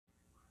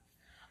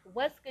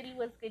What's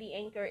goody,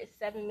 Anchor? It's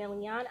 7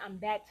 Million. I'm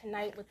back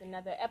tonight with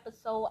another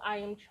episode. I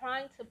am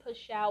trying to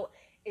push out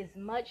as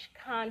much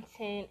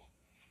content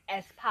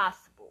as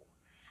possible.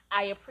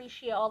 I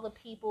appreciate all the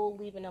people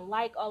leaving a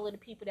like, all of the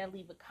people that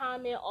leave a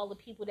comment, all the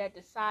people that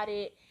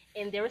decided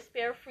in their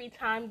spare free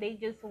time they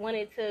just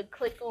wanted to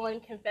click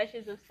on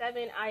Confessions of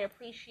Seven. I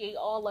appreciate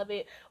all of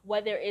it,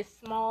 whether it's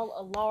small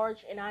or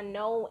large. And I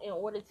know in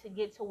order to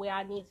get to where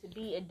I need to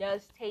be, it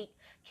does take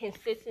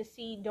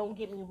consistency. Don't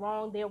get me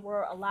wrong. There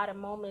were a lot of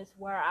moments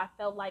where I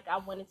felt like I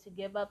wanted to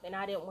give up and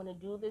I didn't want to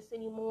do this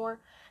anymore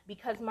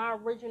because my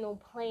original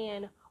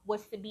plan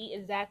was to be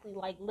exactly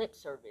like Lip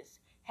Service.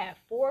 Have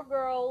 4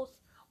 girls,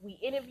 we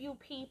interview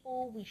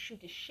people, we shoot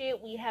the shit,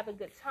 we have a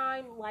good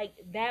time. Like,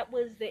 that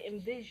was the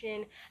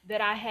envision that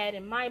I had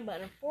in mind,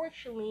 but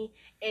unfortunately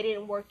it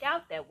didn't work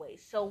out that way.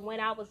 So when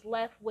I was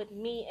left with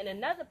me and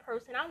another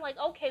person, I'm like,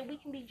 okay, we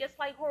can be just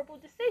like Horrible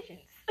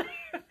Decisions.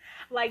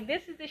 Like,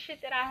 this is the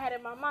shit that I had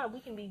in my mind.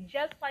 We can be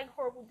just like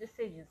Horrible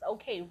Decisions.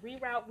 Okay,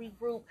 reroute,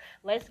 regroup,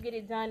 let's get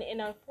it done. And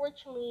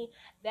unfortunately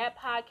that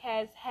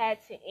podcast had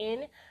to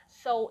end,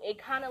 so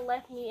it kind of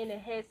left me in a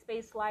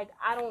headspace like,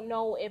 I don't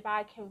know if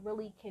I can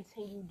really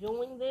continue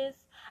doing this.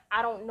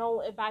 I don't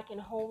know if I can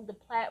hold the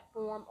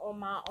platform on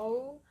my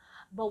own.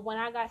 But when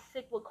I got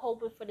sick with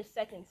COVID for the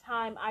second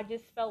time, I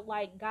just felt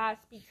like God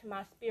speak to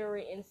my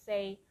spirit and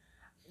say,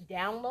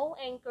 download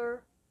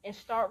Anchor and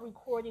start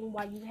recording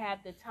while you have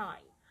the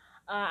time.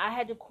 I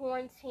had to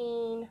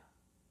quarantine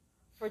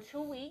for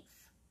 2 weeks.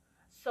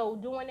 So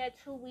during that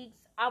 2 weeks,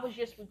 I was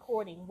just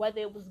recording, whether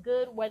it was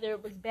good, whether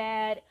it was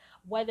bad,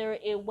 whether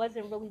it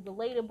wasn't really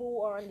relatable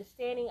or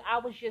understanding. I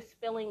was just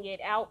filling it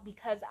out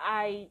because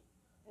I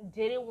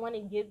didn't want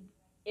to give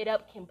it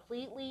up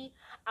completely.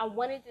 I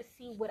wanted to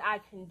see what I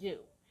can do.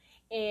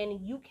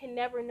 And you can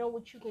never know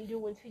what you can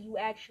do until you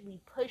actually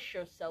push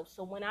yourself.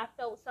 So when I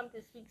felt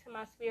something speak to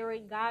my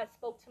spirit, God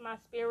spoke to my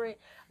spirit,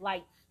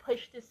 like,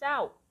 push this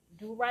out.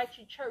 Do right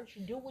your church.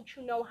 Do what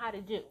you know how to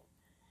do.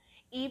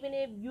 Even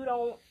if you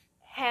don't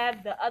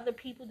have the other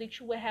people that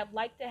you would have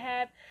liked to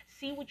have,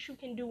 see what you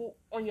can do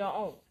on your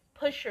own.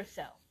 Push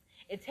yourself.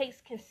 It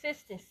takes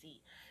consistency.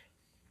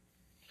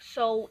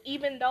 So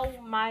even though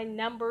my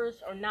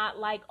numbers are not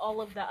like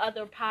all of the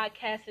other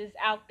podcasters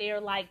out there,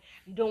 like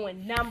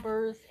doing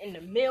numbers in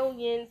the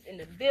millions, in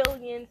the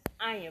billions,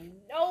 I am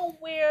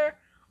nowhere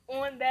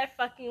on that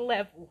fucking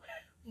level.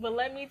 But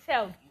let me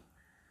tell you,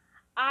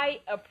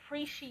 I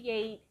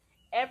appreciate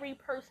every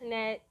person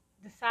that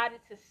decided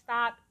to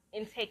stop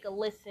and take a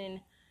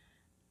listen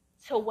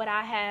to what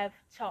I have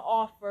to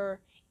offer,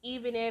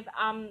 even if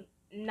I'm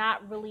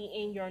not really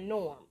in your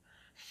norm.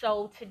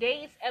 So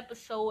today's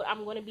episode,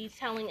 I'm going to be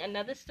telling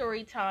another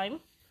story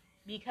time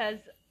because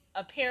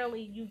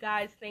apparently you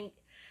guys think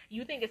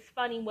it's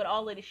funny with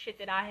all of the shit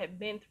that I have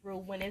been through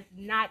when it's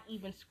not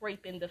even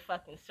scraping the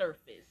fucking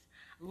surface.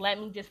 Let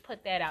me just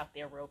put that out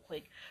there real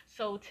quick.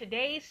 So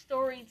today's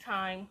story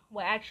time,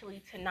 well,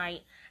 actually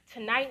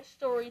tonight's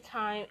story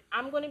time,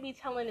 I'm going to be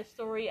telling the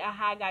story of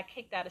how I got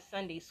kicked out of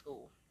Sunday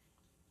school.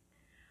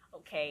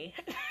 Okay.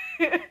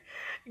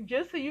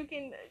 just so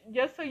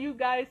you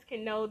guys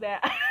can know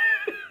that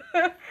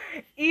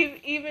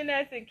even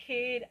as a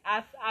kid,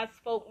 I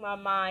spoke my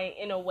mind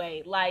in a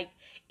way. Like,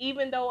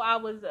 even though I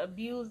was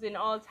abused and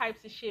all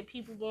types of shit,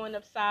 people going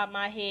upside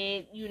my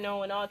head, and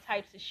all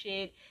types of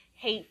shit,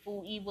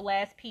 hateful, evil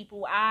ass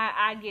people.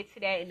 I get to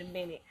that in a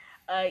minute.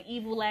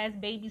 Evil ass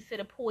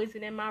babysitter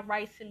poisoning my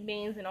rice and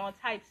beans and all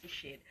types of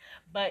shit.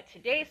 But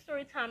today's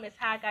story time is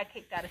how I got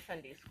kicked out of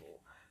Sunday school.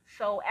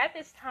 So at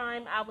this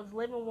time, I was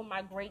living with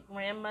my great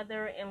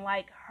grandmother, and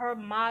like, her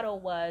motto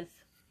was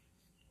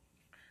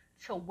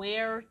to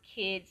wear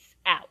kids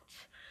out.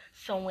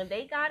 So when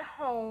they got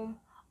home,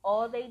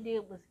 all they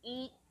did was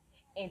eat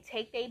and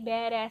take their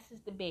bad asses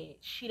to bed.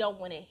 She don't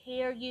want to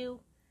hear you.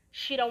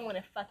 She don't want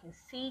to fucking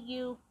see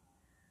you.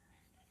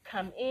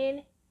 Come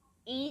in,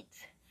 eat,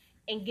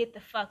 and get the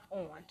fuck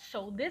on.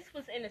 So this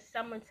was in the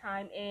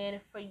summertime,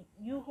 and for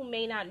you who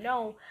may not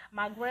know,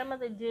 my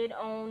grandmother did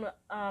own,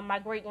 my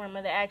great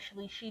grandmother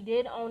actually, she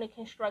did own a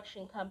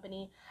construction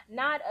company.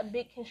 Not a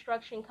big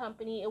construction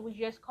company, it was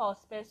just called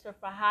Spencer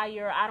for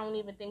Hire. I don't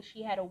even think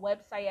she had a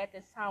website at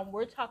this time.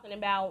 We're talking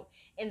about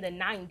in the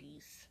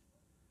 90s.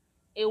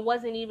 It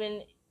wasn't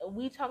even,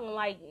 we talking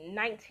like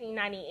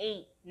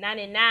 1998,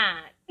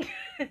 99.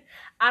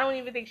 I don't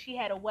even think she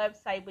had a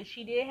website, but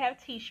she did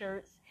have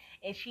t-shirts.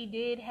 And she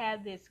did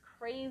have this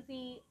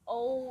crazy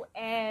old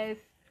ass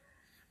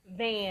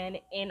van,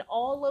 and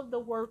all of the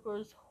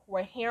workers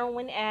were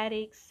heroin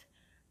addicts,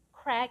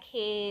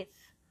 crackheads,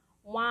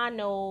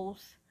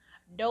 winos,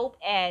 dope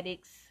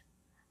addicts.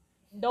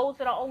 Those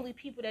are the only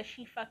people that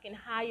she fucking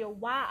hired.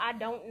 Why? I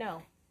don't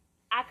know.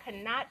 I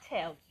could not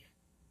tell you.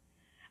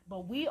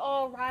 But we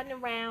all riding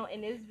around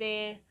in this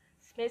van.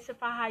 Spencer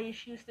for Hire.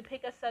 She used to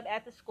pick us up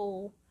at the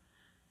school.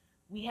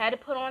 We had to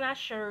put on our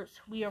shirts.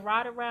 We would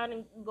ride around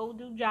and go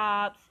do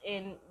jobs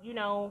and,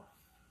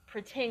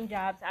 pretend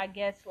jobs, I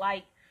guess.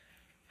 Like,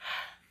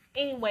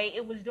 anyway,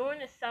 it was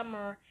during the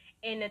summer,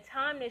 And the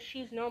time that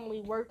she's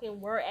normally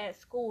working, we're at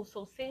school.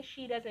 So since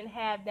she doesn't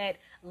have that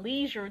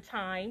leisure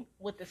time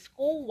with the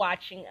school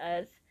watching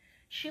us,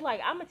 she like,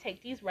 I'm gonna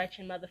take these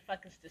wretched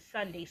motherfuckers to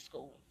Sunday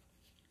school.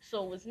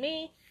 So it was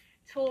me,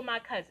 two of my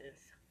cousins.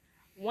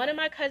 One of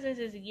my cousins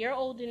is a year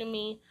older than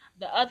me.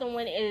 The other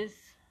one is,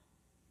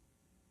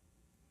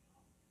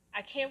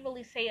 I can't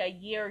really say a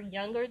year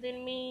younger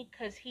than me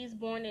because he's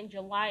born in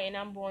July and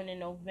I'm born in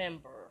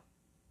November.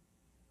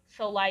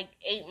 So like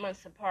 8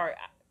 months apart,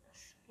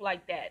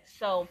 like that.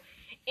 So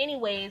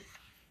anyways,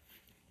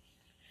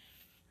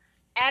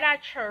 at our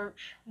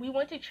church, we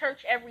went to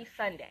church every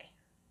Sunday.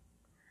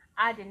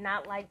 I did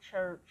not like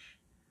church.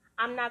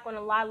 I'm not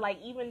gonna lie, like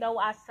even though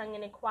I sung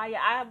in the choir,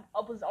 I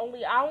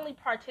only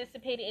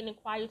participated in the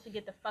choir to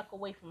get the fuck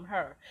away from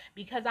her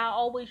because I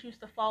always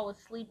used to fall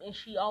asleep and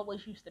she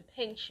always used to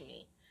pinch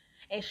me.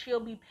 And she'll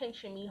be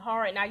pinching me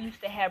hard, and I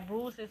used to have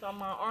bruises on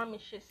my arm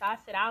and shit, so I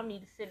said I don't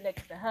need to sit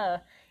next to her.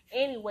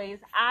 Anyways,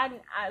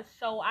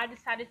 so I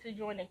decided to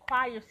join the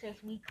choir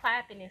since we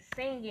clapping and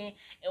singing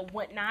and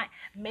whatnot.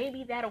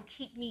 Maybe that'll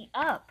keep me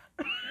up.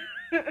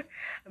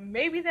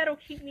 Maybe that'll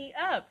keep me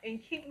up and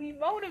keep me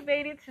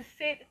motivated to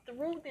sit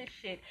through this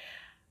shit.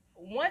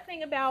 One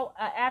thing about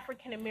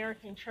African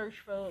American church,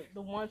 for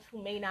the ones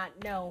who may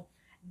not know,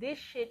 this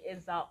shit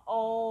is a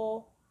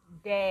all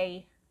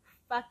day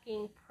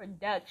fucking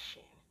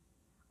production.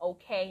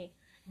 Okay,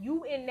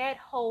 you in that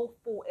hole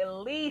for at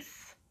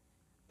least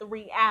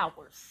 3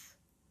 hours,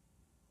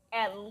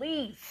 at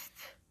least.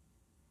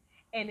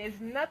 And there's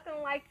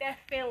nothing like that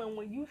feeling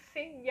when you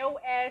sitting your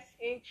ass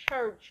in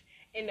church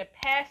and the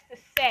pastor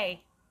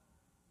say,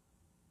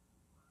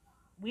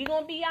 we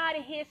gonna be out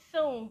of here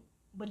soon,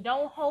 but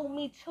don't hold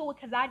me to it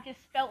because I just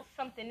felt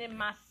something in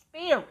my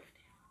spirit.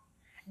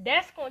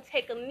 That's gonna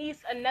take at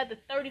least another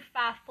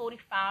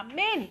 35-45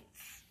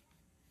 minutes.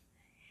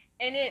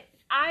 And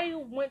I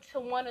went to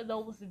one of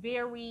those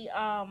very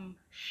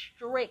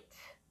strict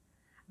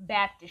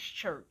Baptist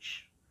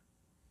church.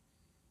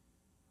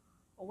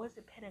 Or was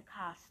it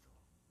Pentecostal?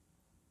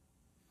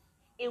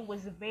 It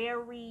was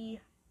very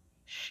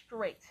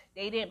strict.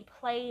 They didn't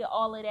play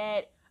all of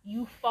that.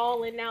 You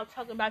falling out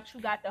talking about you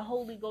got the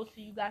Holy Ghost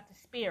or you got the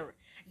Spirit.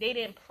 They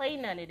didn't play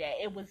none of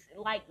that. It was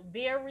like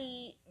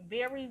very,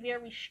 very,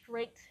 very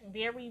strict,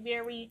 very,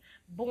 very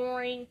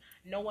boring.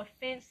 No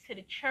offense to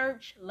the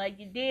church, like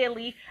you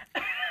dearly.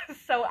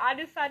 So I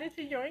decided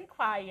to join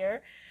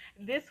choir.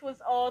 This was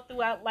all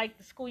throughout like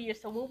the school year.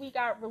 So when we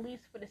got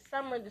released for the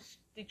summer,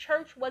 the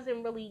church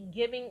wasn't really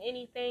giving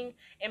anything.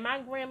 And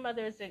my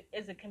grandmother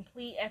is a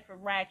complete effort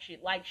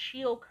ratchet. Like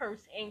she'll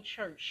curse in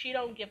church. She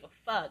don't give a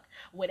fuck.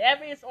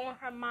 Whatever is on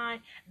her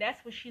mind,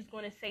 that's what she's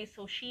going to say.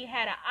 So she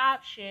had an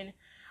option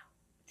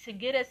to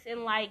get us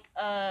in like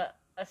a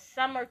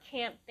summer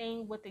camp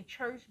thing with the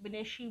church. But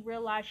then she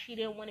realized she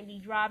didn't want to be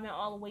driving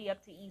all the way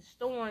up to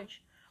East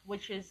Orange,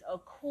 which is a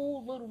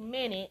cool little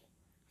minute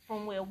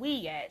from where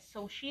we at.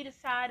 So she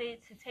decided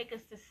to take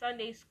us to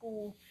Sunday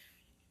school.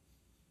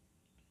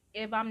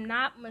 If I'm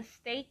not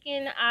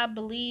mistaken, I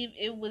believe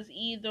it was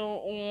either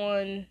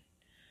on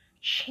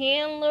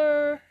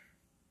Chandler.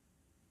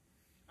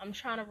 I'm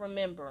trying to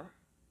remember.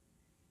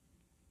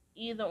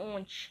 Either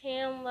on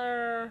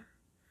Chandler.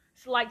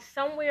 It's like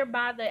somewhere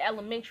by the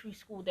elementary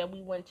school that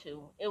we went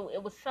to.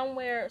 It was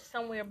somewhere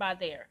by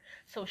there.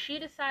 So she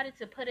decided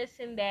to put us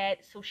in that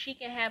so she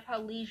can have her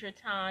leisure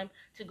time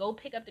to go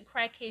pick up the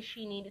crackhead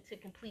she needed to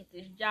complete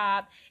this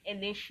job,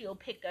 and then she'll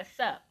pick us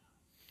up.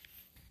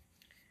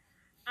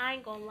 I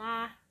ain't gonna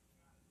lie,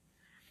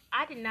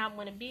 I did not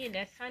want to be in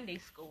that Sunday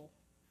school.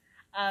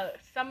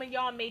 Some of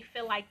y'all may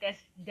feel like that's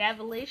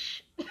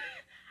devilish.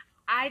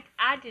 I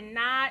did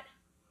not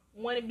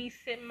want to be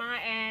sitting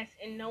my ass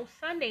in no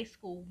Sunday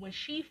school. When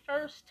she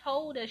first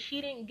told us, she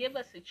didn't give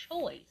us a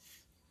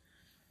choice.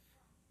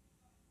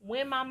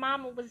 When my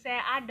mama was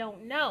at, I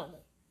don't know.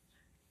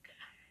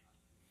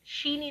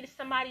 She needed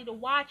somebody to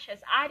watch us.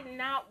 I did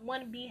not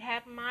want to be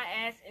having my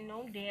ass in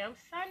no damn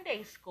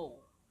Sunday school.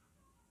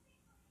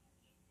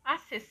 I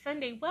said,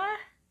 Sunday what?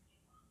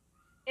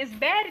 It's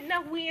bad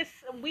enough we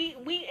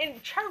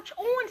in church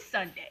on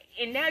Sunday,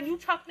 and now you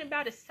talking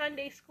about a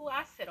Sunday school.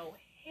 I said, oh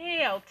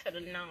hell to the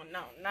no.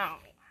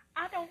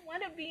 I don't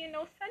want to be in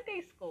no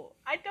Sunday school.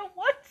 I don't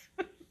want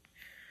to.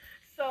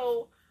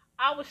 So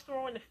I was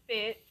throwing a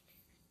fit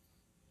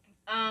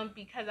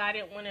because I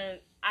didn't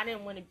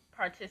want to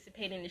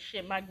participate in the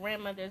shit. My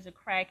grandmother is a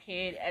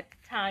crackhead at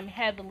the time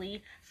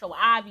heavily, so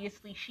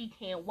obviously she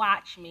can't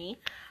watch me.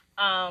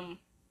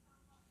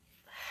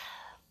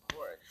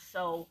 Lord.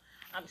 So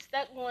I'm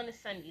stuck going to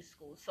Sunday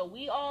school. So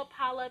we all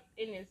pile up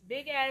in this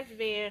big ass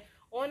van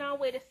on our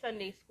way to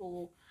Sunday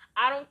school.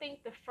 I don't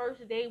think the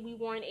first day we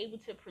weren't able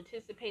to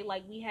participate.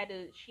 Like she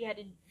had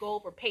to go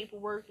over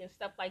paperwork and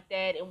stuff like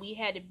that, and we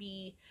had to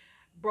be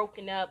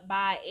broken up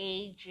by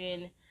age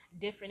and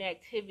different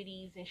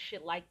activities and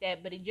shit like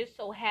that. But it just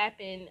so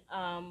happened,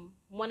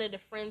 one of the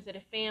friends of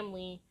the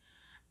family,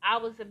 I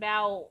was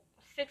about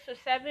 6 or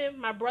 7.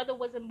 My brother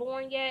wasn't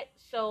born yet,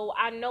 so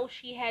I know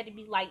she had to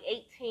be like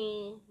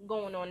 18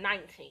 going on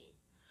 19.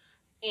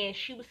 and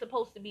she was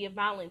supposed to be a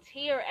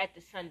volunteer at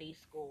the Sunday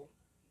school.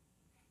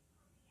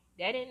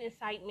 That didn't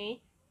excite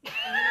me.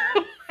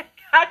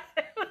 I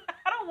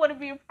don't want to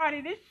be a part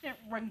of this shit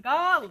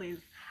regardless.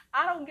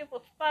 I don't give a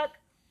fuck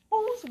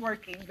who's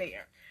working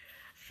there.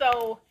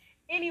 So,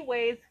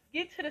 anyways,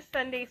 get to the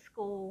Sunday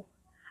school.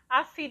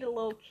 I see the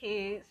little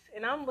kids,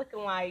 and I'm looking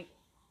like,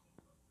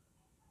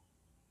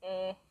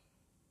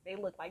 they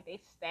look like they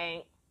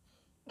stank.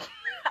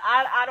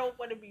 I don't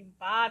want to be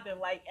bothered.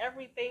 Like,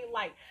 everything,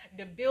 like,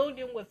 the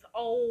building was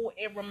old.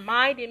 It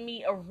reminded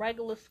me of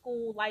regular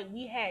school. Like,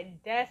 we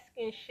had desks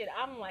and shit.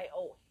 I'm like,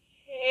 oh,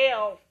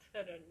 hell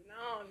to the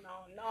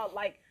no.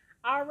 Like,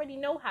 I already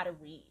know how to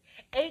read.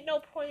 Ain't no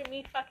point in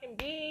me fucking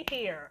being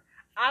here.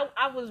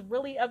 I was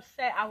really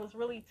upset. I was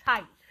really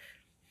tight.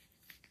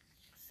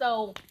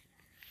 So,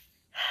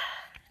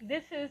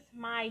 this is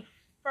my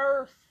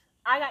first,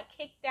 I got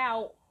kicked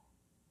out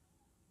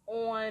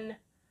on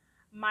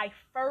my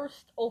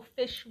first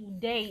official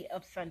day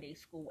of Sunday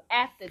school.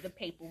 After the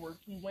paperwork,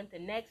 we went the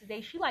next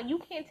day. She like, you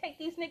can't take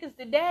these niggas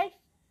today?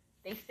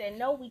 They said,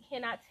 no, we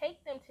cannot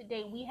take them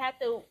today. We have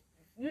to,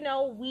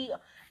 we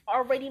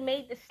already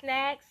made the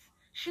snacks.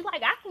 She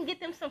like, I can get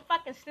them some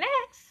fucking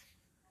snacks.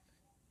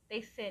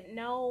 They said,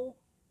 no,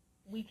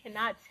 we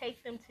cannot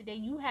take them today.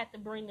 You have to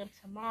bring them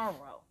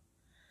tomorrow.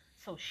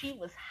 So she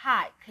was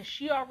hot because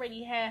she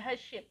already had her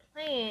shit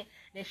planned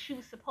that she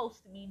was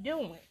supposed to be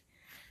doing.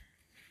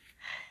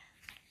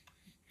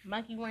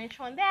 Monkey wrench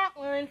on that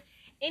one.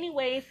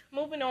 Anyways,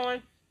 moving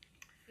on.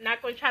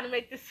 Not going to try to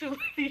make this too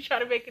lengthy. Try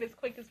to make it as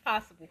quick as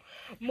possible.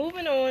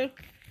 Moving on.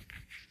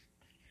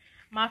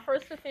 My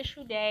first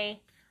official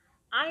day.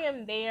 I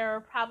am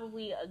there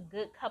probably a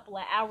good couple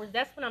of hours.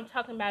 That's when I'm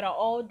talking about an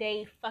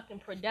all-day fucking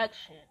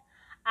production.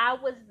 I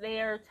was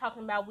there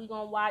talking about we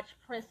going to watch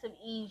Prince of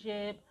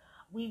Egypt.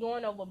 We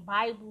going over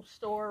Bible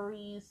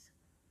stories.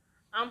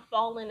 I'm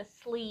falling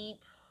asleep.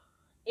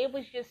 It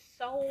was just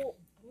so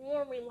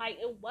boring. Like,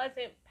 it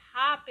wasn't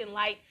popping.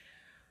 Like,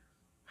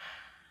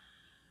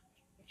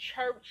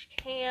 church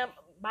camp,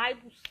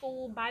 Bible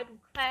school, Bible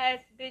class,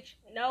 bitch.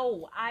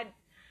 No,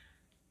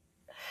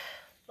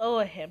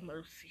 Lord have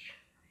mercy.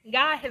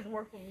 God has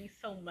worked with me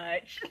so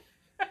much.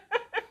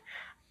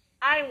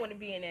 I didn't want to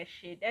be in that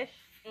shit. That's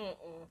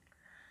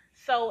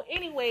So,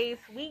 anyways,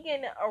 we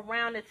getting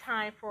around the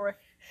time for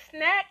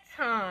snack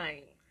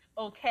time.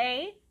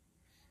 Okay?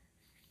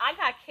 I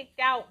got kicked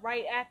out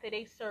right after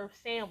they served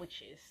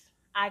sandwiches.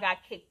 I got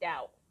kicked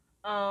out.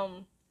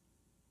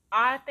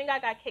 I think I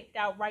got kicked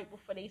out right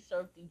before they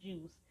served the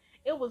juice.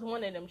 It was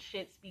one of them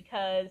shits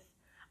because,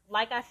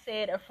 like I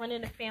said, a friend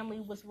of the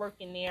family was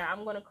working there.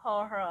 I'm going to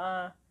call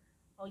her,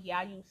 oh yeah,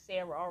 I used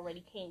Sarah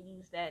already. Can't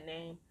use that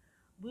name.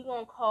 We're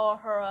going to call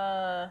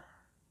her,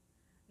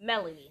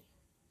 Melanie.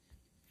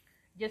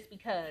 Just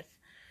because.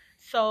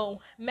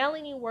 So,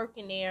 Melanie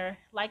working there,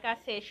 like I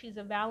said, she's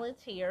a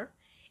volunteer.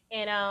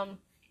 And,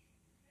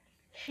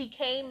 she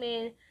came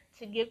in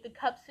to give the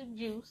cups of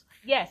juice.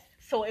 Yes,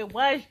 so it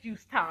was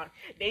juice time.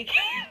 They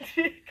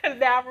came because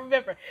now I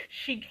remember.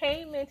 She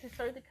came in to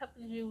serve the cup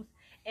of juice,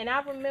 and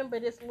I remember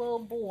this little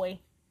boy,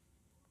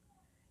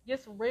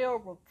 just real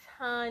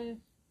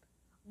rotund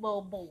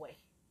little boy,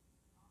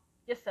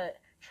 just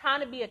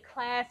trying to be a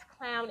class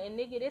clown, and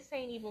nigga, this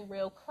ain't even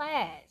real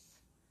class.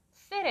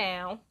 Sit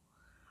down.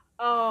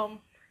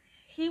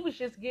 He was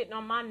just getting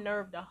on my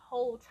nerve the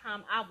whole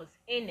time I was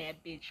in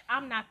that bitch.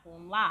 I'm not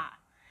gonna lie.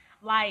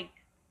 Like,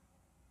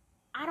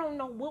 I don't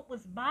know what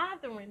was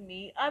bothering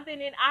me other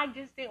than I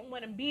just didn't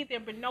want to be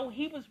there. But no,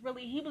 he was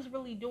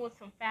really doing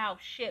some foul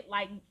shit,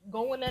 like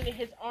going under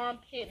his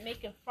armpit,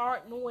 making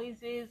fart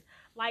noises.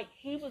 Like,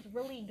 he was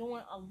really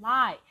doing a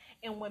lot.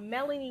 And when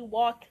Melanie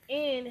walked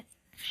in,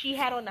 she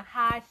had on a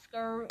high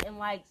skirt and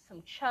like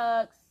some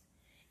chucks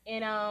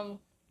and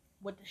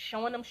with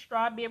showing them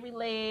strawberry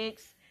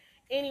legs.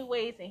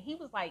 Anyways, and he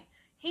was like,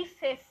 he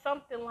said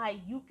something like,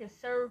 you can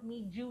serve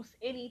me juice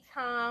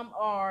anytime,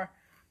 or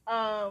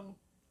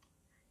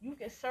you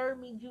can serve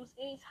me juice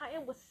anytime.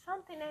 It was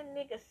something that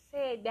nigga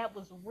said that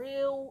was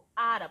real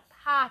out of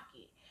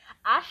pocket.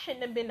 I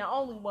shouldn't have been the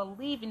only one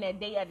leaving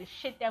that day of the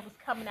shit that was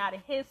coming out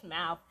of his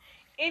mouth.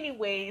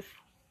 Anyways,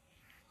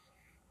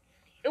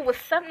 it was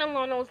something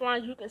along those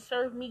lines. You can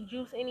serve me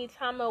juice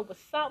anytime. It was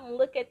something.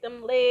 Look at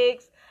them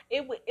legs.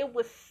 It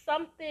was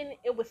something.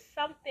 It was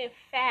something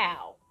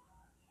foul.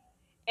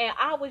 And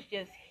I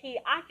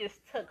just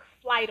took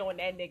flight on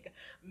that nigga.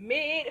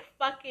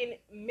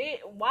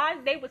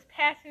 While they was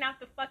passing out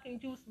the fucking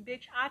juice,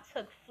 bitch, I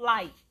took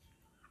flight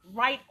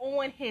right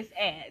on his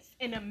ass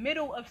in the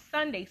middle of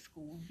Sunday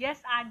school.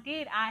 Yes, I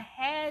did. I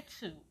had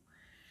to.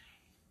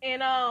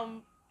 And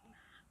I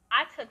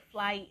took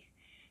flight.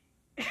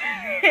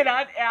 and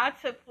I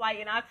took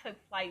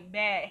flight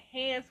bad.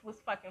 Hands was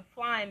fucking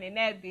flying in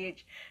that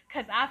bitch.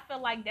 Cause I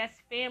feel like that's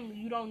family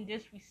you don't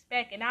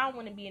disrespect. And I don't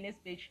want to be in this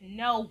bitch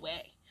no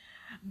way.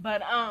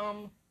 But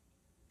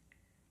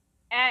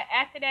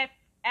after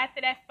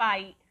that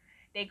fight,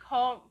 they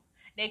called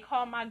They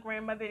called my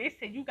grandmother. They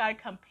said, you got to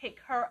come pick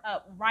her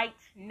up right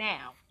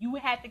now. You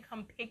had to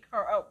come pick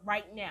her up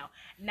right now.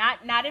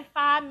 Not in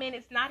 5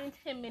 minutes, not in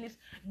 10 minutes.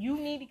 You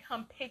need to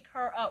come pick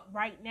her up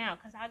right now.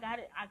 Because I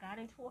got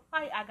into a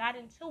fight. I got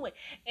into it.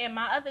 And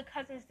my other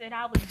cousins that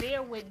I was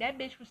there with, that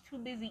bitch was too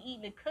busy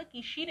eating a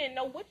cookie. She didn't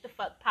know what the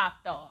fuck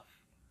popped off.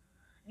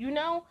 You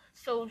know,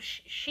 so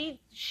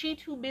she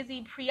too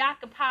busy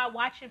preoccupied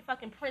watching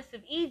fucking Prince of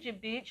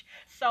Egypt, bitch.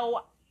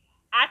 So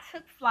I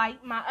took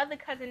flight. My other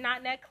cousin not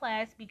in that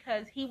class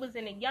because he was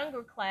in a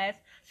younger class,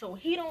 so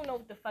he don't know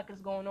what the fuck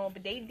is going on.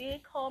 But they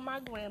did call my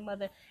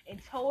grandmother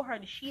and told her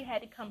that she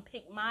had to come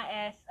pick my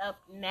ass up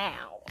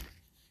now.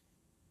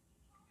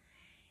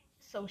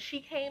 So she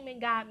came and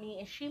got me,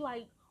 and she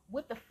like,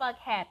 what the fuck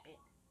happened?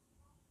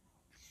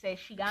 Said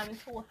she got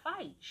into a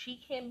fight.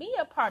 She can't be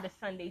a part of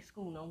Sunday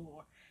school no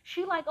more.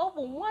 She like,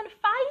 over one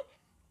fight?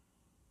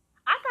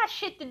 I got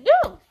shit to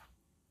do.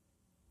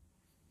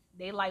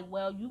 They like,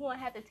 well, you gonna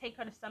have to take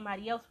her to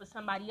somebody else for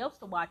somebody else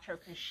to watch her,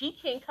 because she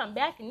can't come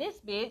back in this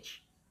bitch.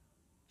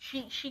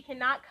 She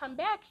cannot come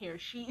back here.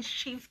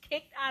 She's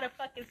kicked out of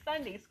fucking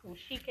Sunday school.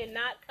 She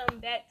cannot come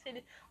back to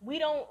the, we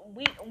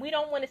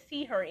don't want to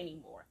see her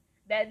anymore.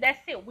 That's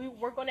it.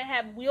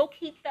 We'll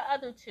keep the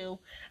other two,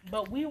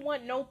 but we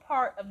want no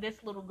part of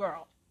this little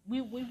girl.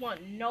 We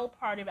want no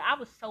part of it. I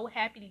was so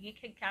happy to get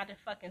kicked out of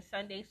fucking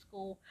Sunday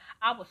school.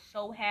 I was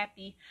so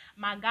happy.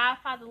 My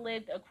godfather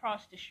lived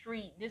across the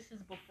street. This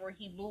is before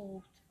he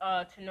moved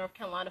to North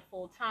Carolina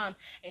full time.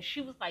 And she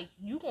was like,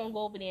 you gonna go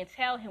over there and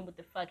tell him what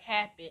the fuck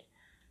happened.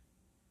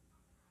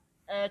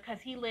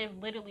 Because he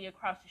lived literally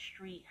across the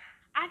street.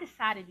 I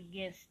decided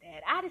against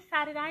that. I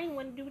decided I didn't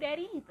want to do that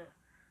either.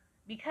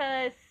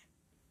 Because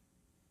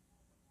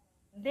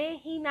then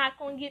he not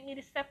going to get me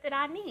the stuff that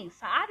I need.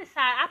 So I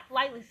decided, I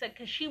politely said,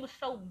 because she was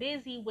so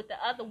busy with the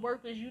other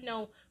workers, you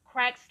know,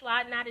 cracks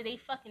sliding out of their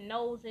fucking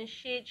nose and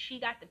shit. She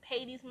got to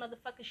pay these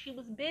motherfuckers. She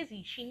was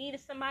busy. She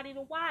needed somebody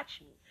to watch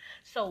me.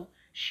 So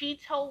she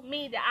told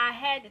me that I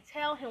had to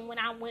tell him when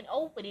I went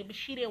over there, but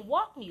she didn't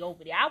walk me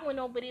over there. I went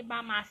over there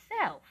by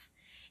myself.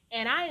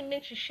 And I didn't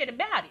mention shit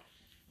about it.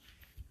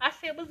 I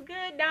said, what's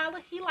good, Dollar?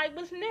 He like,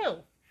 what's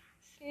new?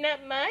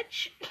 Not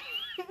much.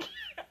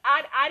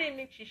 I didn't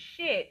mention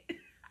shit.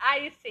 I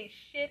didn't say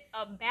shit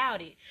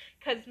about it.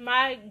 Because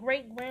my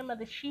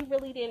great-grandmother, she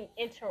really didn't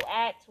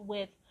interact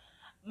with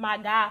my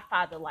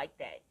godfather like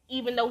that.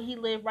 Even though he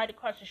lived right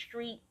across the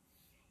street,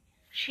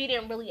 she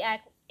didn't really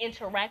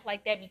interact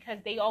like that because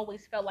they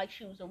always felt like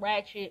she was a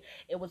ratchet.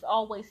 It was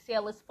always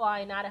sailors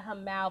flying out of her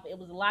mouth. It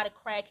was a lot of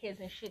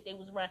crackheads and shit they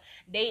was around.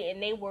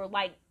 They were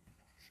like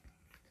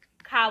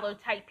collar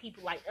type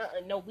people, like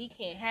no, we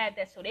can't have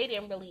that. So they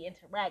didn't really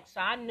interact.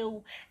 So I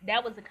knew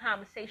that was a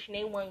conversation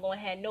they weren't gonna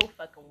have no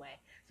fucking way.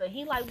 So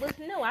he like, what's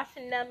new? I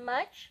said, nothing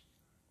much.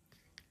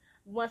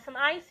 Want some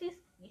ices?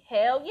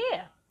 Hell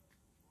yeah.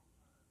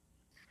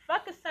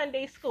 Fuck a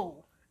Sunday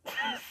school.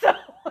 So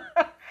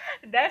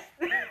that's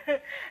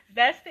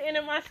the end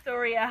of my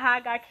story of how I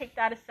got kicked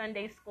out of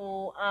Sunday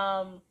school.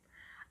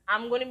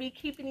 I'm going to be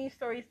keeping these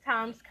stories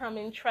times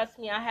coming. Trust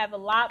me, I have a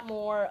lot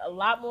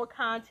more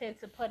content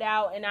to put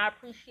out, and I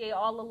appreciate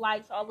all the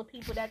likes, all the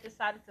people that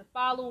decided to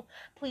follow.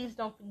 Please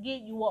don't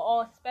forget, you are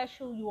all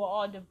special, you are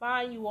all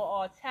divine, you are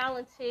all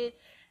talented,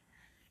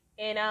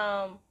 and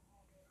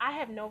I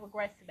have no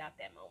regrets about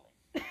that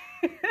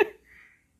moment.